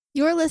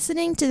You're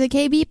listening to the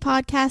KB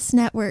Podcast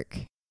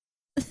Network.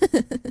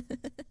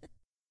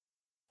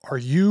 Are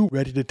you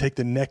ready to take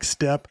the next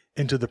step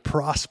into the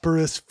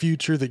prosperous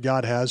future that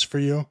God has for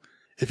you?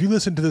 If you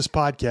listen to this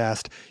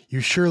podcast,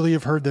 you surely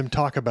have heard them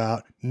talk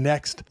about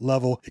Next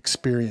Level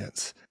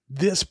Experience.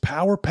 This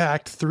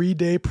power-packed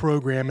 3-day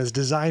program is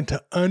designed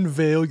to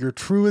unveil your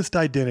truest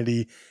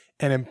identity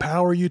and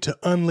empower you to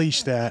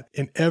unleash that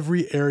in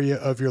every area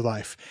of your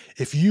life.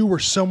 If you or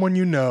someone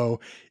you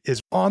know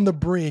is on the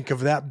brink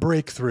of that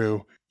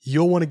breakthrough,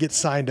 you'll want to get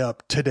signed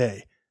up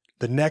today.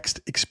 The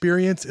next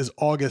experience is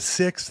August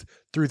 6th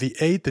through the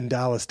 8th in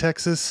Dallas,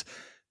 Texas.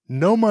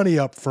 No money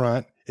up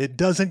front. It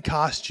doesn't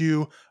cost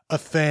you a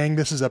thing.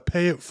 This is a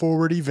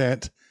pay-it-forward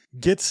event.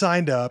 Get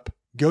signed up.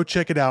 Go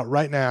check it out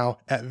right now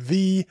at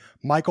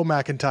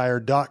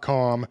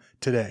themichaelmcintyre.com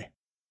today.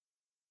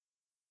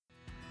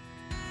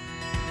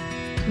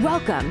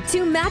 Welcome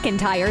to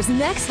McIntyre's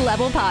Next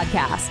Level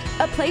Podcast,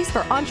 a place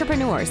for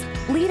entrepreneurs,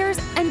 leaders,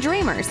 and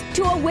dreamers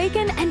to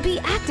awaken and be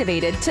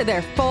activated to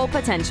their full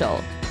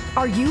potential.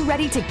 Are you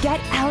ready to get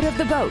out of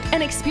the boat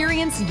and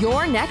experience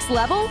your next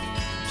level?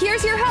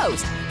 Here's your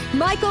host,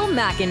 Michael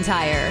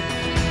McIntyre.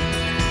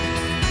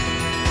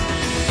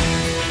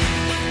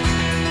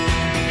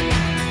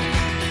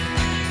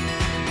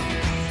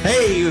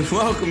 Hey,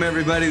 welcome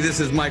everybody. This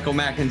is Michael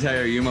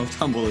McIntyre, your most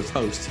humblest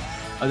host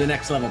of the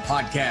Next Level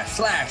Podcast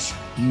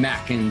 /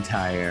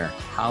 McIntyre.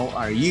 How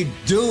are you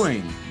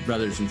doing,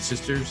 brothers and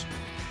sisters?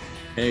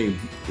 Hey,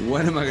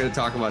 what am I going to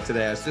talk about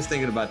today? I was just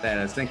thinking about that.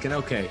 I was thinking,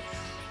 okay,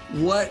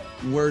 what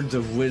words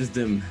of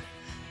wisdom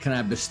can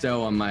I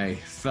bestow on my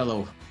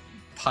fellow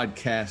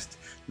podcast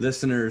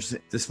listeners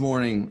this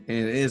morning?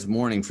 And it is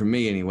morning for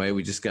me anyway.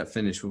 We just got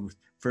finished with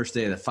first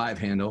day of the 5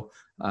 handle,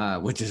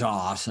 which is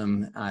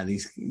awesome.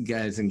 These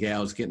guys and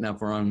gals getting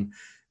up around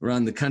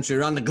the country,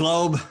 around the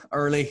globe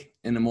early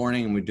in the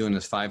morning. And we're doing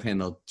this 5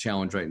 handle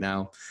challenge right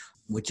now,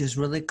 which is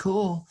really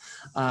cool.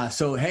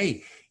 So,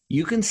 hey,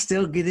 you can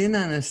still get in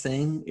on this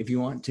thing if you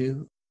want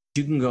to.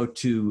 You can go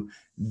to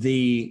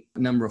the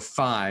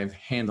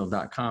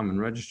 5handle.com and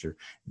register.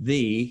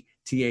 The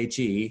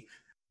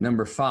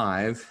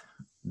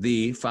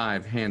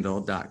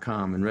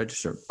 5handle.com and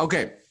register.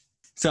 Okay.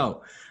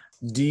 So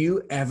do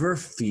you ever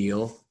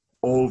feel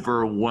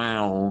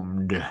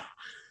overwhelmed?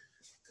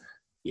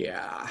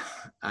 Yeah,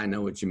 I know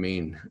what you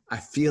mean. I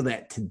feel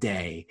that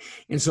today.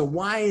 And so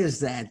why is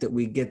that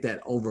we get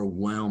that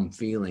overwhelmed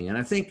feeling? And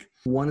I think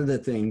one of the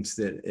things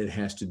that it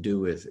has to do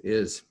with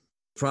is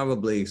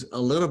probably a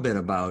little bit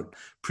about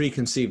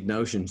preconceived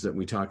notions that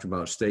we talked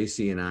about.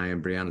 Stacy and I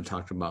and Brianna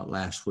talked about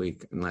last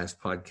week and last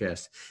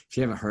podcast. If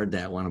you haven't heard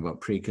that one about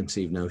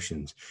preconceived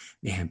notions,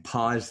 man,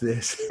 pause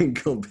this and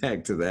go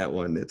back to that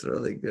one. It's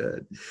really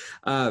good.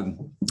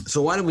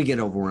 So why do we get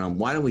overwhelmed?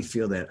 Why do we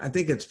feel that? I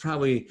think it's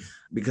probably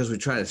because we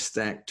try to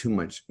stack too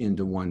much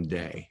into one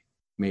day,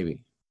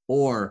 maybe.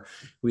 Or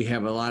we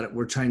have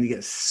we're trying to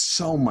get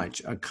so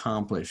much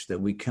accomplished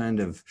that we kind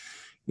of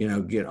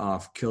get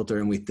off kilter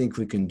and we think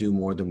we can do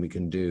more than we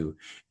can do.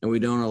 And we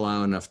don't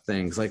allow enough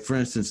things. Like for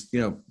instance,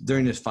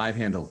 during this 5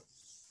 handle,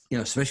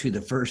 especially the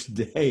first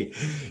day,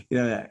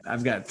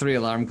 I've got 3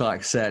 alarm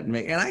clocks set and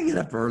I get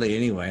up early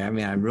anyway. I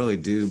mean, I really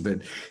do,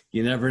 but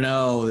you never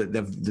know that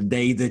the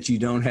day that you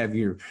don't have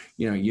your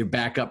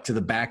backup to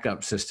the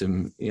backup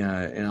system,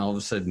 and all of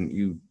a sudden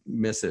you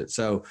miss it.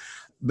 So,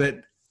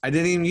 but I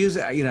didn't even use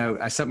it.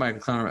 I set my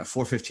alarm at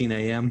 4:15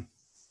 a.m.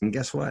 And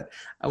guess what?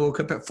 I woke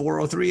up at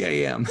 4:03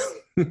 a.m.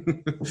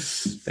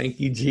 Thank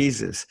you,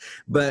 Jesus.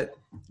 But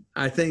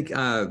I think,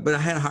 but I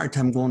had a hard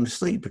time going to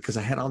sleep because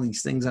I had all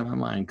these things on my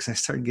mind because I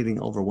started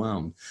getting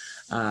overwhelmed.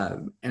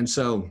 And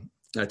so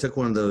I took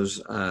one of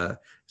those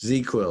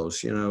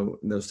ZzzQuils,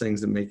 those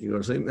things that make you go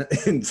to sleep.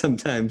 And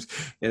sometimes,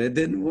 and it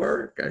didn't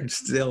work. I'm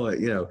still at,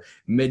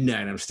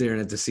 midnight, I'm staring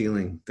at the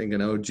ceiling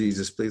thinking, oh,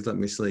 Jesus, please let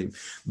me sleep.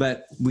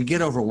 But we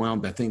get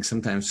overwhelmed, I think,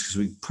 sometimes because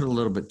we put a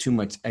little bit too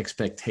much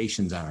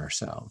expectations on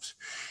ourselves.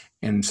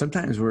 And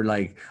sometimes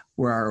we're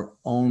our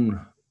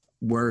own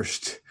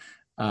worst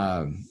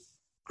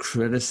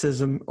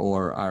criticism,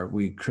 or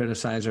we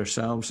criticize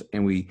ourselves,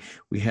 and we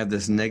have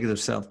this negative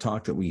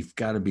self-talk that we've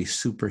got to be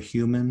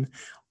superhuman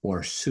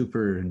or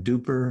super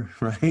duper,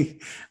 right?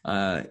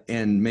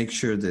 And make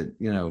sure that,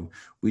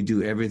 we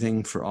do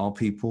everything for all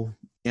people.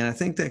 And I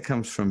think that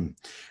comes from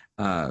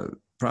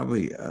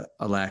probably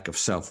a lack of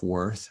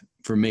self-worth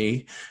for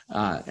me.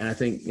 And I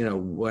think,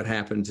 what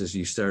happens is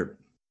you start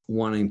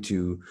wanting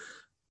to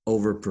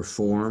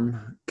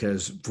overperform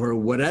because for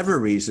whatever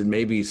reason,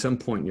 maybe at some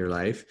point in your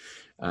life,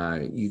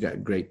 you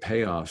got great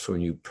payoffs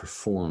when you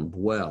performed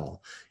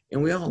well.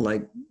 And we all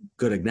like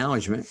good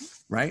acknowledgement,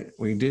 right?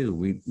 We do.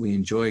 We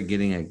enjoy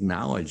getting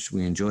acknowledged.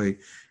 We enjoy,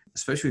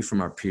 especially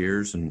from our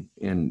peers, and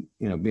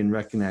being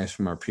recognized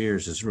from our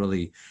peers is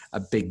really a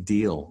big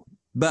deal.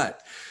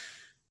 But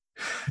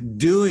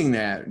doing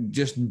that,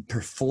 just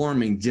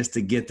performing just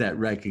to get that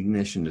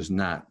recognition is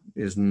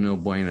no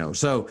bueno.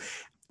 So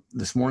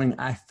this morning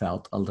I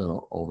felt a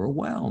little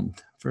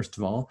overwhelmed. First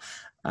of all,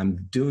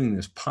 I'm doing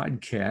this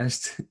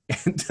podcast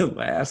at the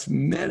last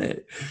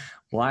minute.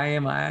 Why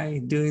am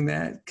I doing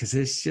that? Because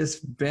it's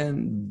just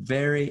been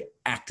very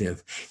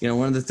active.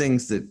 One of the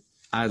things that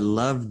I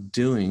love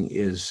doing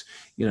is,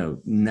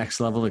 next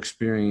level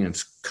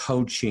experience,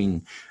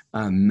 coaching,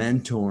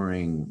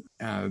 mentoring,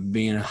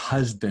 being a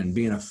husband,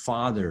 being a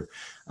father,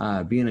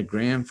 being a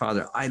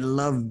grandfather. I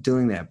love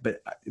doing that.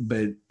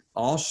 But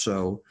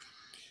also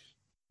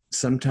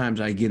sometimes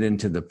I get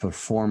into the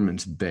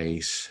performance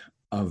base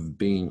of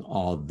being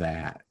all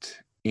that.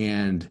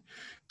 And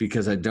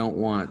because I don't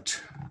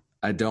want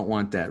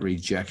that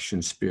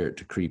rejection spirit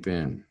to creep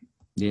in.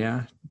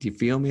 Yeah. Do you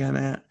feel me on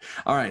that?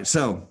 All right.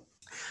 So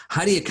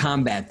how do you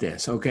combat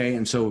this? Okay.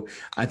 And so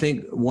I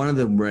think one of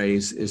the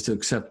ways is to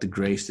accept the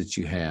grace that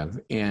you have.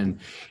 And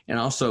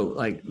also,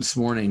 like this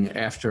morning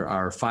after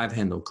our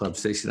 5-Handle Club,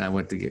 Stacey and I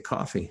went to get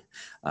coffee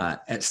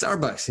at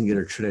Starbucks and get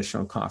her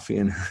traditional coffee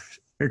and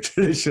her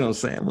traditional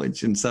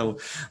sandwich. And so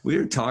we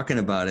were talking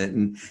about it,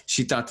 and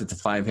she thought that the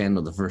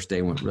 5-Handle the first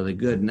day went really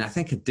good. And I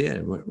think it did.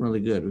 It went really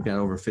good. We got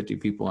over 50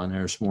 people on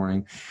there this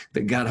morning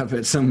that got up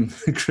at some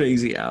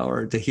crazy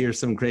hour to hear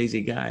some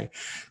crazy guy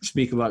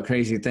speak about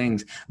crazy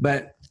things.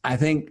 But I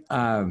think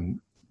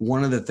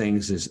one of the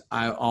things is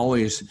I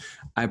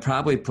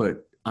probably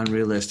put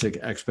unrealistic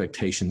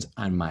expectations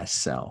on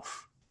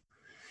myself.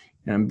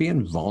 And I'm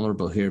being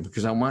vulnerable here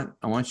because I want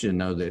you to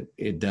know that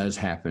it does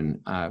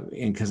happen.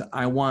 And because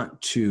I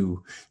want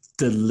to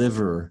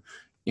deliver,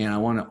 and I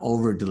want to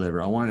over deliver.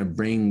 I want to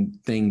bring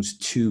things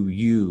to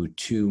you,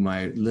 to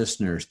my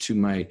listeners, to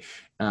my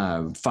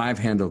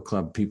 5-Handle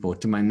Club people,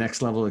 to my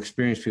next level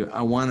experience people.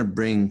 I want to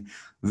bring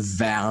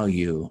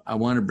value. I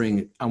want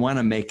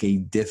to make a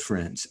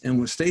difference. And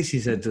what Stacey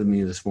said to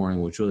me this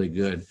morning was really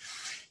good.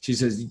 She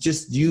says,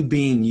 just you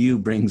being you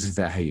brings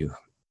value.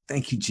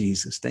 Thank you,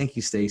 Jesus. Thank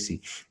you,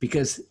 Stacey.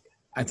 Because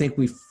I think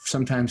we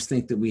sometimes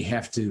think that we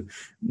have to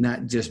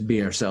not just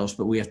be ourselves,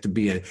 but we have to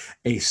be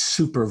a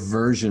super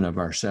version of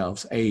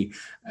ourselves,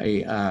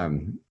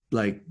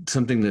 like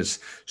something that's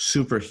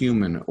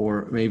superhuman,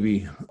 or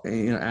maybe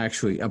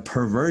actually a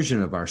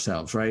perversion of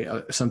ourselves, right?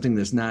 Something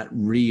that's not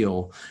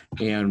real,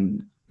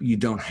 and you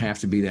don't have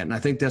to be that. And I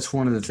think that's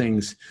one of the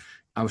things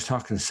I was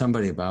talking to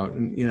somebody about,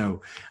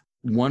 and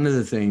one of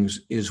the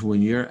things is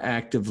when you're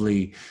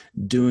actively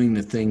doing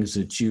the things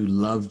that you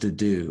love to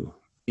do,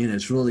 and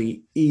it's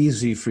really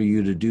easy for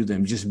you to do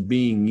them, just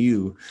being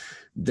you,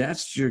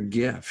 that's your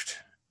gift.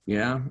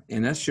 Yeah.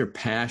 And that's your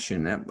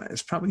passion.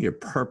 That's probably your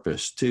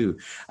purpose too.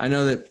 I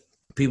know that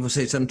people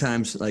say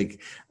sometimes,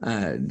 like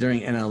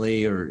during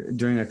NLE or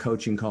during a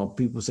coaching call,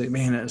 people say,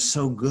 man, that's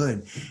so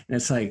good. And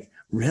it's like,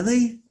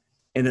 really?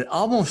 And it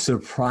almost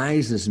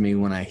surprises me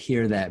when I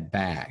hear that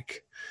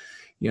back.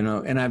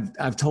 And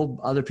I've told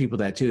other people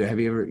that too. Have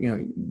you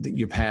ever,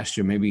 your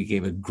pastor maybe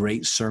gave a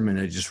great sermon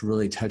that just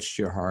really touched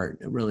your heart,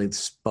 it really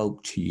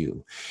spoke to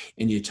you,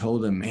 and you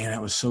told them, man, that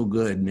was so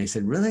good. And they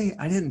said, really?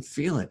 I didn't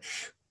feel it.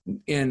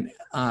 And,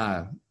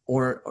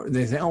 or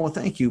they say, oh, well,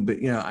 thank you. But,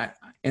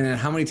 and then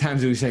how many times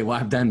do we say, well,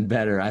 I've done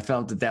better. I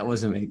felt that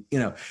wasn't,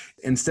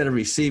 instead of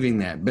receiving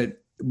that. But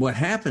what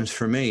happens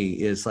for me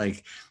is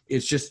like,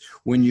 it's just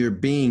when you're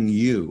being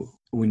you,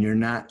 when you're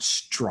not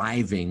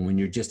striving, when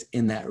you're just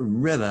in that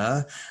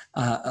river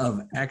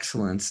of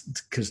excellence,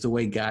 because the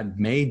way God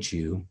made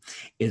you,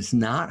 it's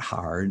not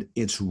hard,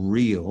 it's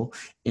real,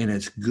 and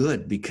it's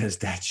good because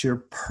that's your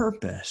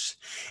purpose.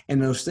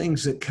 And those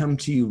things that come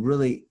to you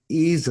really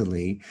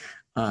easily,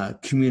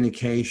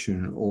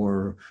 communication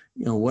or,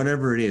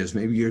 whatever it is,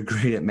 maybe you're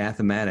great at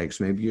mathematics,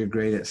 maybe you're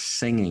great at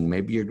singing,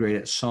 maybe you're great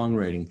at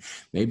songwriting,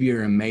 maybe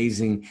you're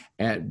amazing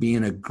at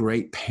being a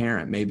great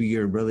parent, maybe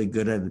you're really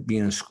good at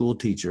being a school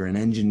teacher, an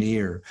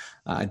engineer,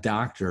 a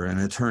doctor, an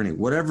attorney,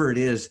 whatever it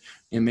is.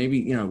 And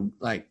maybe,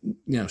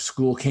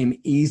 school came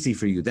easy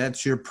for you.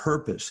 That's your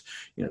purpose.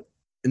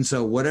 And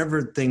so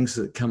whatever things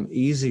that come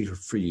easy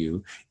for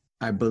you,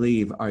 I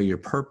believe are your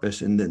purpose.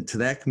 And then to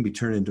that can be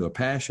turned into a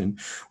passion,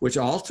 which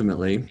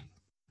ultimately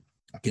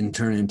can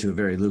turn into a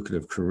very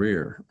lucrative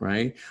career,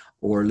 right?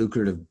 Or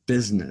lucrative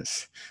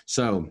business.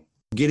 So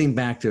getting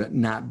back to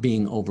not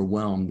being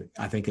overwhelmed,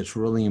 I think it's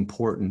really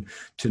important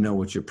to know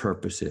what your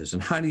purpose is.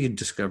 And how do you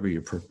discover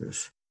your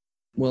purpose?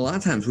 Well, a lot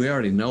of times we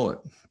already know it,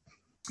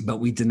 but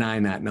we deny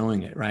not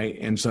knowing it, right?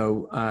 And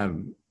so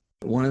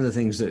one of the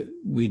things that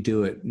we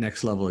do at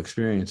Next Level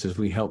Experience is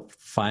we help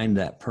find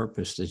that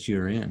purpose that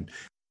you're in,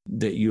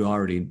 that you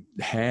already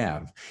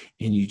have,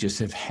 and you just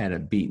have had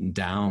it beaten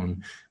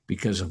down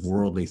because of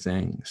worldly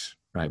things,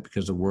 right?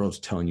 Because the world's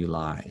telling you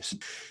lies.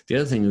 The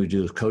other thing we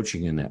do is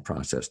coaching in that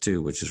process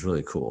too, which is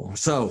really cool.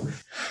 So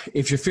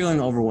if you're feeling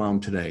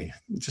overwhelmed today,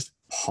 just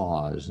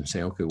pause and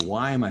say, okay,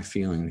 why am I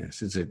feeling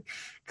this? Is it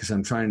because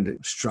I'm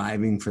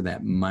striving for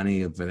that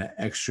money, for that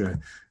extra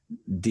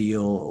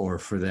deal, or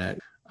for that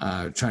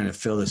trying to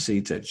fill the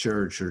seats at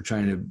church, or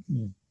trying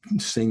to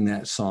sing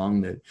that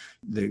song that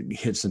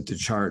hits at the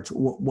charts?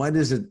 What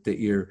is it that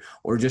you're,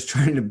 or just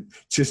trying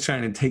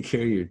to take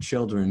care of your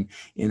children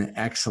in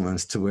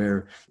excellence to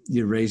where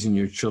you're raising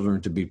your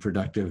children to be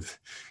productive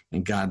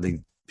and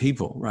godly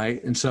people,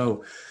 right? And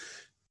so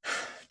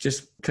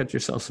just cut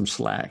yourself some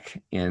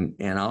slack, and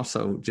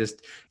also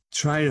just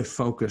try to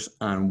focus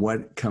on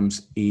what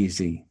comes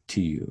easy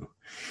to you.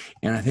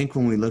 And I think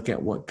when we look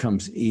at what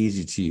comes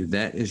easy to you,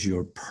 that is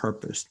your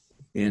purpose.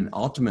 And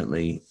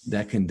ultimately,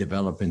 that can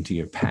develop into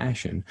your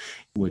passion,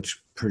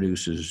 which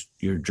produces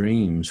your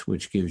dreams,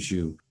 which gives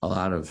you a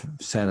lot of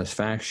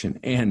satisfaction.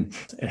 And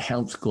it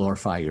helps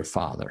glorify your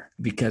Father,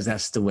 because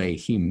that's the way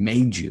He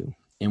made you.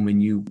 And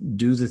when you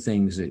do the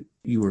things that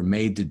you were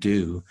made to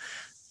do,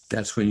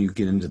 that's when you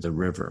get into the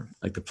river.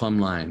 Like the plumb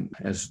line,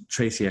 as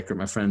Tracy Eckert,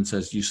 my friend,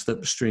 says, you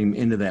slipstream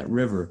into that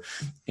river.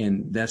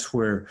 And that's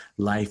where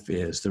life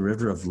is, the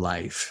river of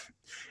life.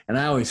 And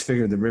I always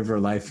figured the river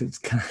of life, it's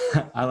kind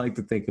of, I like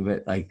to think of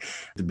it like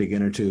the big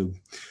inner tube.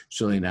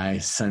 It's really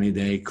nice, sunny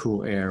day,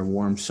 cool air,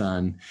 warm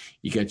sun.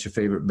 You get your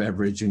favorite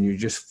beverage and you're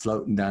just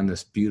floating down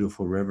this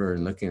beautiful river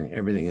and looking at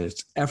everything. And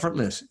it's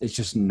effortless. It's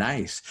just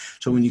nice.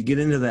 So when you get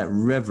into that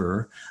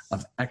river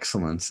of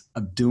excellence,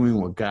 of doing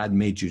what God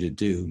made you to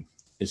do,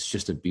 it's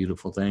just a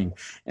beautiful thing.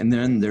 And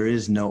then there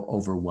is no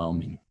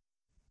overwhelming.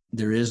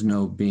 There is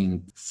no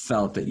being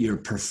felt that your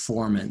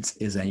performance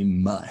is a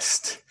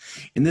must.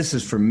 And this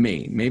is for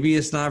me. Maybe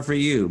it's not for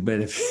you,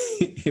 but if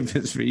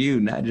it's for you,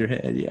 nod your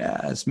head. Yeah,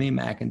 it's me,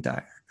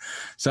 McIntyre.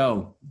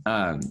 So,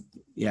 I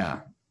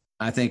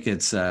think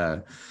it's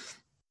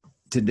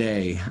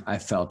today I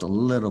felt a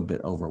little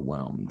bit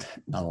overwhelmed,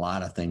 a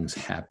lot of things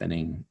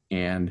happening.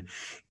 And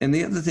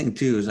the other thing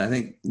too is I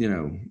think,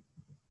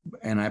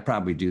 and I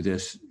probably do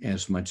this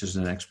as much as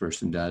the next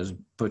person does,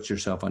 put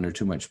yourself under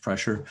too much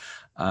pressure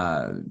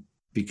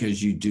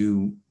because you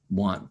do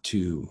want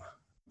to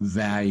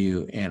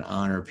value and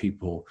honor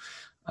people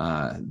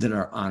that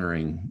are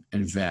honoring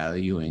and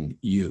valuing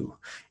you.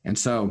 And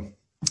so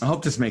I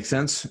hope this makes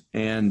sense.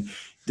 And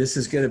this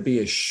is going to be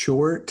a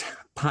short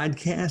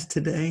podcast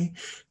today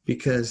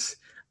because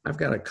I've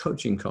got a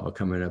coaching call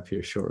coming up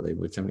here shortly,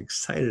 which I'm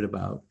excited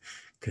about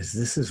because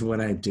this is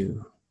what I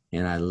do.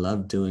 And I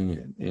love doing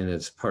it. And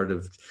it's part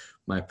of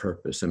my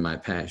purpose and my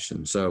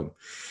passion. So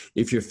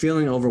if you're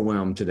feeling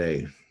overwhelmed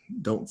today,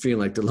 don't feel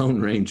like the Lone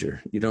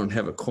Ranger. You don't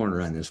have a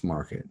corner on this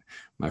market,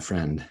 my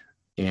friend.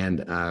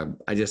 And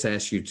I just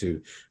ask you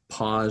to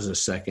pause a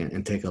second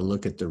and take a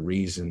look at the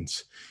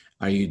reasons.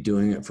 Are you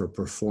doing it for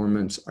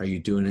performance? Are you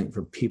doing it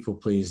for people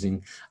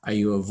pleasing? Are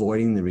you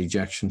avoiding the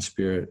rejection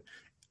spirit?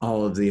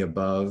 All of the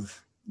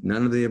above?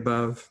 None of the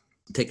above?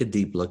 Take a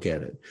deep look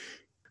at it.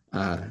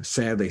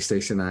 Sadly,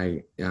 Stacey and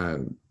I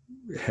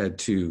had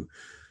to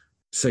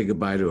say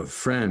goodbye to a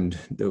friend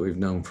that we've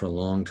known for a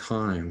long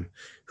time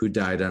who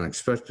died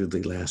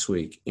unexpectedly last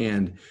week.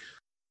 And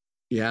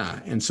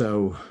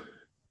so,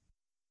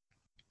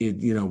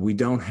 we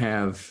don't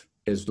have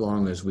as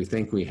long as we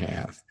think we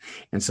have.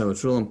 And so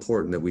it's real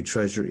important that we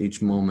treasure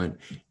each moment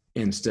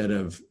instead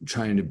of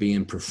trying to be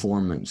in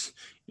performance,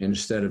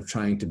 instead of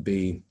trying to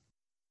be,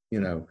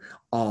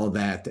 all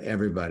that to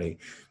everybody.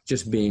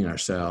 Just being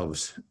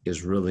ourselves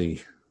is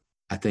really,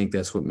 I think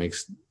that's what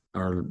makes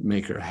our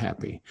maker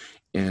happy.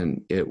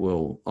 And it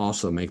will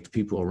also make the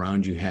people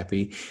around you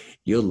happy.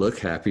 You'll look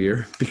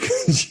happier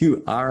because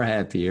you are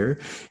happier.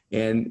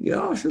 And you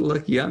also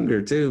look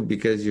younger too,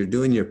 because you're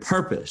doing your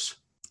purpose.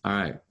 All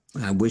right.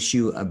 I wish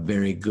you a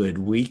very good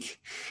week.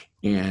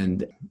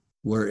 And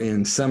we're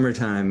in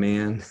summertime,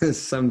 man.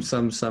 some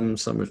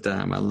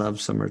summertime. I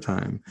love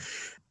summertime.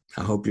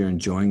 I hope you're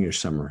enjoying your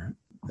summer.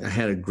 I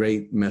had a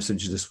great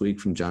message this week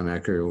from John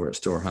Eckert over at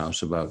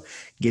Storehouse about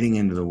getting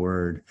into the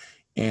Word.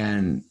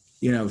 And,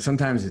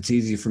 sometimes it's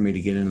easy for me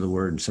to get into the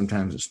Word and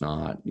sometimes it's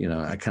not.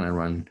 I kind of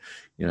run,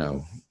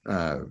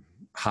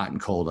 hot and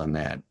cold on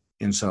that.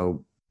 And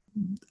so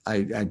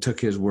I took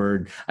his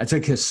word. I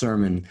took his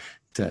sermon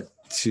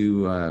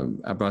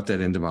I brought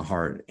that into my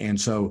heart. And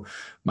so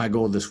my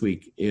goal this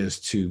week is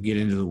to get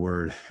into the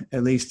Word,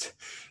 at least,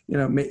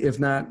 if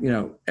not,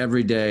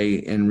 every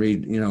day and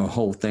read, a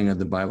whole thing of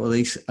the Bible, at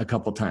least a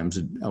couple times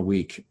a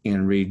week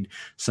and read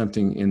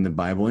something in the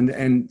Bible.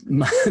 And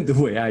the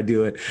way I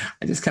do it,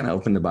 I just kind of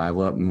open the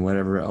Bible up and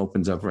whatever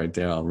opens up right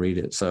there, I'll read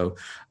it. So,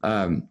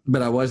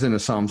 but I was in a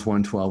Psalms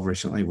 112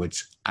 recently,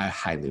 which I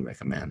highly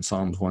recommend.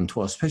 Psalms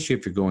 112, especially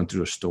if you're going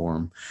through a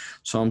storm.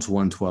 Psalms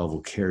 112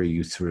 will carry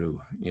you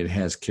through. It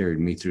has carried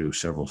me through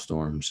several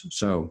storms.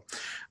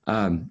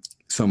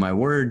 So my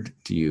word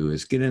to you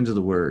is get into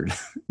the Word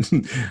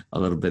a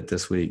little bit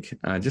this week.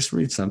 Just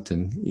read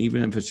something,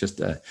 even if it's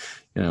just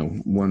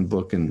one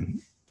book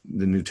in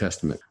the New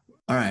Testament.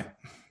 All right.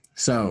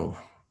 So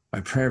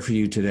my prayer for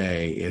you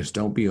today is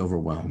don't be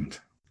overwhelmed.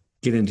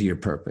 Get into your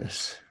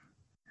purpose.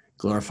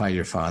 Glorify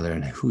your Father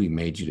and who He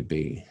made you to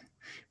be.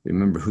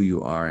 Remember who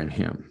you are in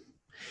Him.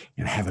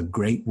 And have a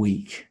great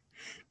week,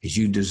 because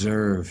you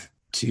deserve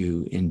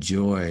to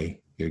enjoy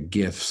your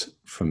gifts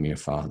from your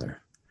Father.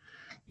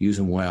 Use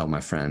them well,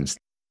 my friends.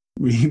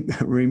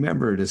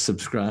 Remember to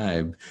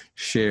subscribe,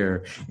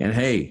 share, and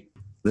hey,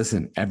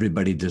 listen,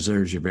 everybody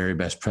deserves your very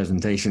best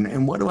presentation.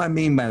 And what do I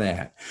mean by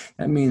that?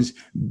 That means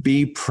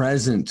be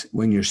present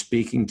when you're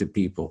speaking to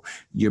people.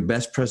 Your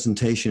best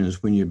presentation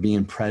is when you're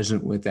being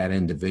present with that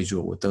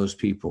individual, with those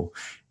people.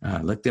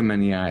 Look them in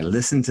the eye,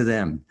 listen to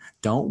them.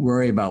 Don't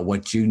worry about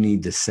what you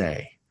need to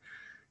say.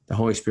 the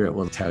Holy Spirit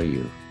will tell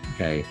you,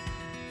 okay?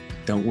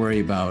 Don't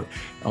worry about,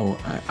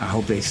 I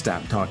hope they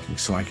stop talking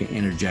so I can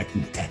interject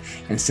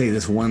and say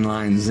this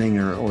one-line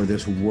zinger or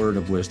this word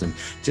of wisdom.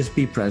 Just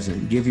be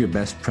present. Give your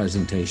best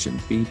presentation.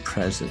 Be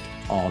present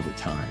all the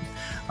time.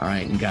 All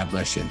right, and God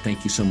bless you. And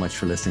thank you so much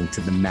for listening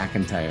to the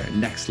McIntyre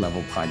Next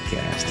Level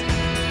Podcast.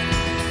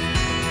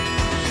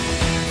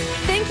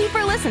 Thank you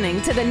for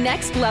listening to the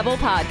Next Level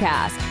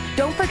Podcast.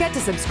 Don't forget to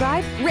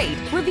subscribe, rate,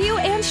 review,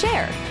 and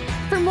share.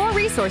 For more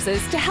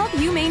resources to help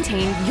you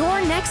maintain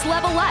your next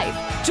level life,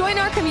 join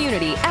our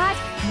community at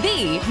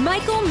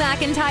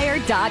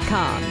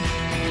themichaelmcintyre.com.